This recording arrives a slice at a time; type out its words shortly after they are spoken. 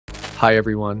Hi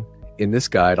everyone, in this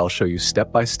guide I'll show you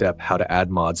step by step how to add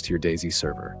mods to your DayZ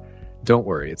server. Don't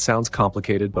worry, it sounds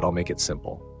complicated, but I'll make it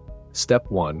simple. Step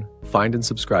 1, find and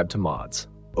subscribe to mods.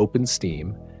 Open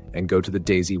Steam and go to the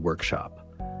DayZ workshop.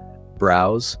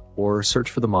 Browse or search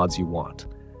for the mods you want.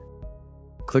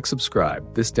 Click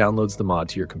subscribe, this downloads the mod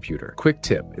to your computer. Quick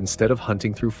tip, instead of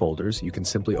hunting through folders, you can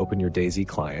simply open your DayZ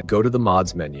client, go to the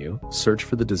mods menu, search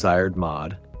for the desired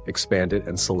mod, expand it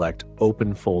and select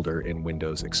Open Folder in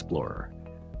Windows Explorer.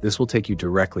 This will take you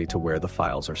directly to where the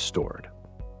files are stored.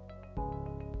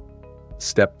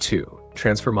 Step 2.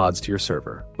 Transfer mods to your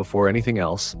server. Before anything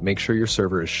else, make sure your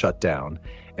server is shut down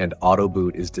and auto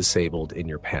boot is disabled in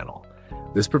your panel.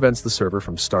 This prevents the server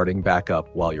from starting back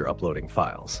up while you're uploading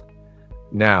files.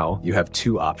 Now, you have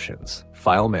two options.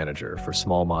 File Manager for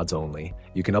small mods only.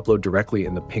 You can upload directly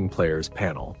in the PingPlayers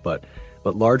panel, but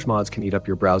large mods can eat up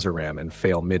your browser RAM and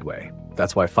fail midway.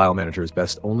 That's why File Manager is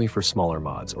best only for smaller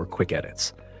mods or quick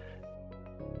edits.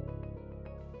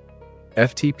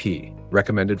 FTP,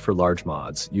 recommended for large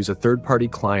mods. Use a third-party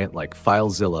client like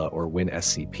FileZilla or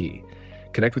WinSCP.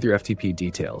 Connect with your FTP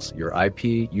details, your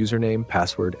IP, username,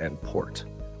 password, and port.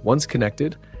 Once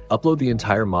connected, upload the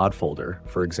entire mod folder,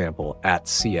 for example,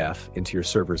 @cf, into your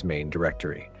server's main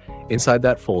directory. Inside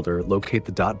that folder, locate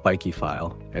the .bikey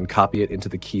file and copy it into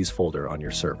the keys folder on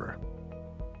your server.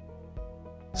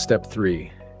 Step 3.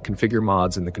 Configure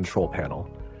mods in the control panel.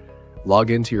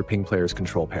 Log into your PingPlayers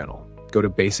control panel. Go to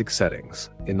Basic Settings.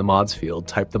 In the Mods field,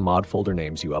 type the mod folder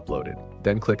names you uploaded.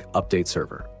 Then click Update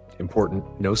Server. Important,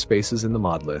 no spaces in the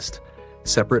mod list.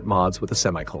 Separate mods with a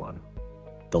semicolon.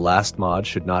 The last mod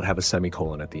should not have a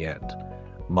semicolon at the end.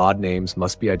 Mod names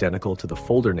must be identical to the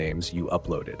folder names you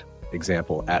uploaded.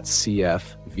 Example,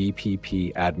 @cf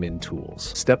vpp admin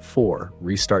tools. Step 4,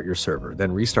 restart your server,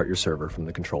 then restart your server from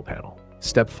the control panel.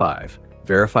 Step 5,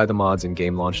 verify the mods in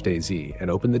Game Launch DayZ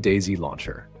and open the DayZ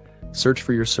Launcher. Search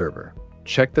for your server.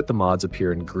 Check that the mods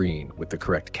appear in green with the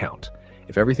correct count.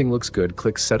 If everything looks good,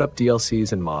 click Set up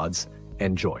DLCs and mods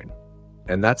and join.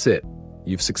 And that's it.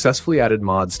 You've successfully added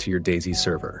mods to your DayZ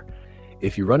server.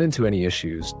 If you run into any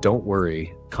issues, don't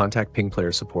worry, contact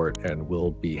PingPlayers support and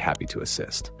we'll be happy to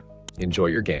assist. Enjoy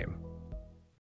your game.